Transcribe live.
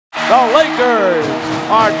The Lakers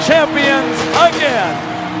are champions again.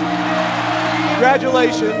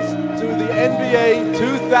 Congratulations to the NBA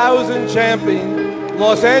 2000 champion,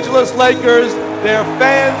 Los Angeles Lakers, their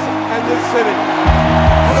fans, and the city.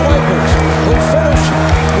 The Lakers, who finished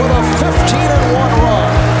with a 15-1 run,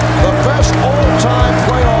 the best all-time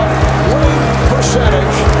playoff winning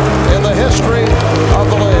percentage in the history of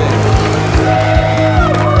the league.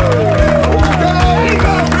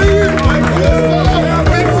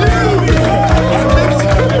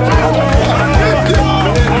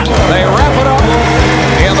 They wrap it up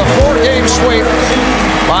in the 4-game sweep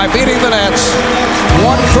by beating the Nets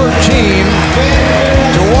 113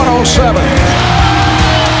 to 107.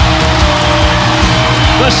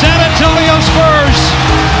 The San Antonio Spurs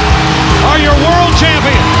are your world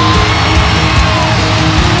champions.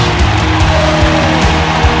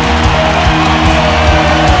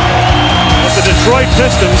 The Detroit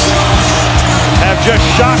Pistons have just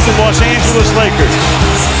shocked the Los Angeles Lakers.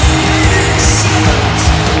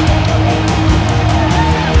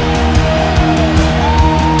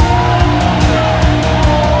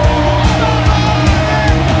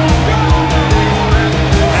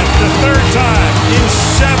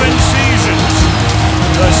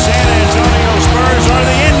 The San Antonio Spurs are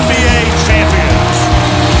the NBA champions.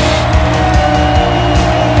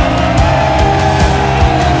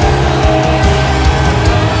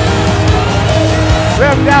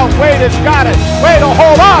 Rimmed out, Wade has got it. Wade will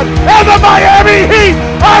hold on. And the Miami Heat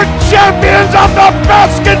are champions of the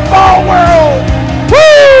basketball world.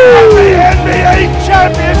 Woo! The NBA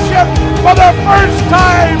championship for the first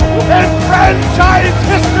time in franchise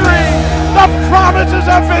history. The promises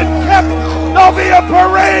have been kept. There'll be a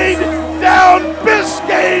parade down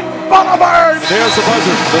Biscayne Boulevard. There's the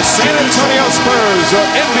buzzer. The San Antonio Spurs are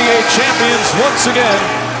NBA champions once again.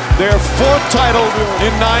 Their 4th title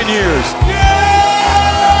in 9 years.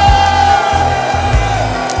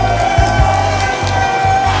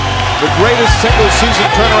 The greatest single-season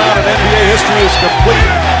turnaround in NBA history is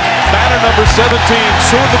complete. Banner number 17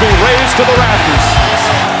 soon to be raised to the rafters.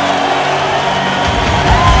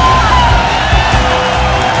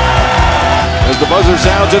 As the buzzer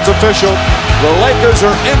sounds, it's official. The Lakers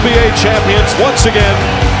are NBA champions once again.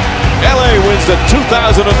 LA wins the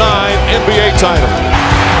 2009 NBA title.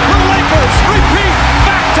 The Lakers repeat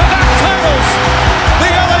back-to-back titles. The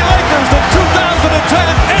LA Lakers, the 2010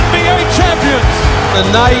 NBA champions. The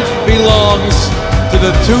night belongs to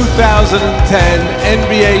the 2010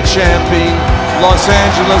 NBA champion Los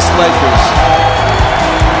Angeles Lakers.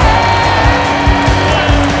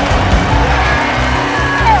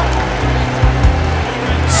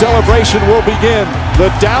 Celebration will begin. The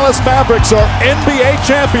Dallas Mavericks are NBA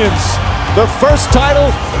champions. The first title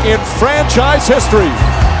in franchise history.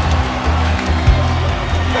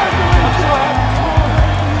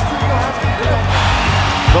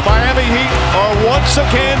 The Miami Heat are once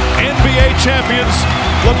again NBA champions.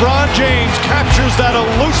 LeBron James captures that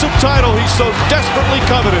elusive title he so desperately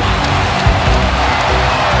coveted.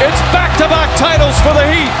 It's back-to-back titles for the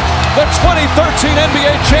Heat. The 2013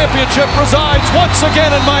 NBA championship resides once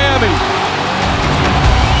again in Miami.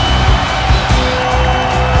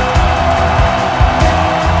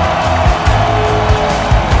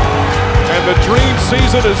 And the dream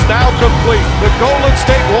season is now complete. The Golden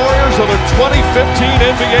State Warriors are the 2015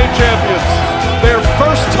 NBA champions. Their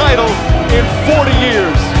first title in 40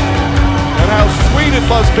 years. And how sweet it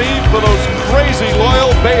must be for those crazy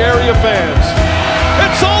loyal Bay Area fans.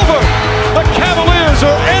 It's over! The Cavaliers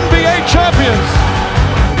are NBA champions!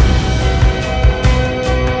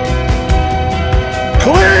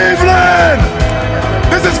 Cleveland!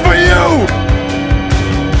 This is for you!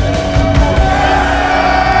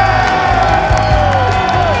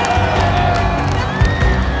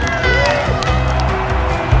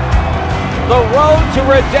 The road to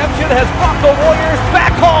redemption has brought the Warriors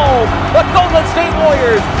back home. The Golden State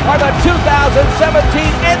Warriors are the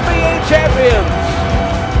 2017 NBA champions.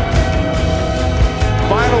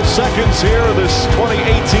 Final seconds here of this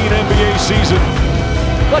 2018 NBA season.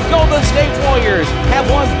 The Golden State Warriors have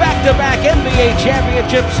won back-to-back NBA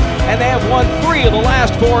championships, and they have won 3 of the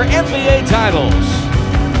last 4 NBA titles.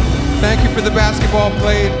 Thank you for the basketball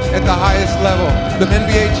played at the highest level. The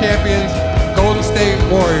NBA champions, Golden State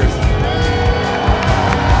Warriors.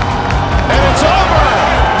 And it's over!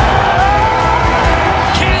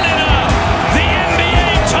 Canada, the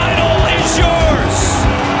NBA title is yours.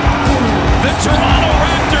 The Toronto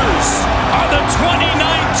Raptors are the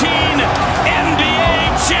 2019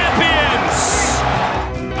 NBA champions.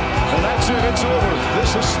 And that's it, it's over.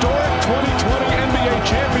 This historic 2020 NBA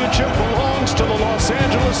championship belongs to the Los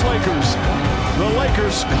Angeles Lakers. The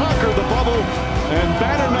Lakers conquer the bubble And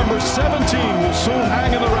banner number 17 will soon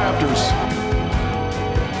hang in the rafters.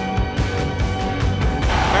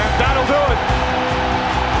 And that'll do it.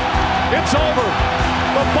 It's over.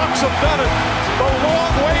 The Bucks have done it. The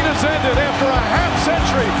long wait has ended. After a half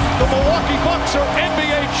century, the Milwaukee Bucks are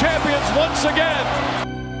NBA champions once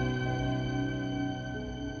again.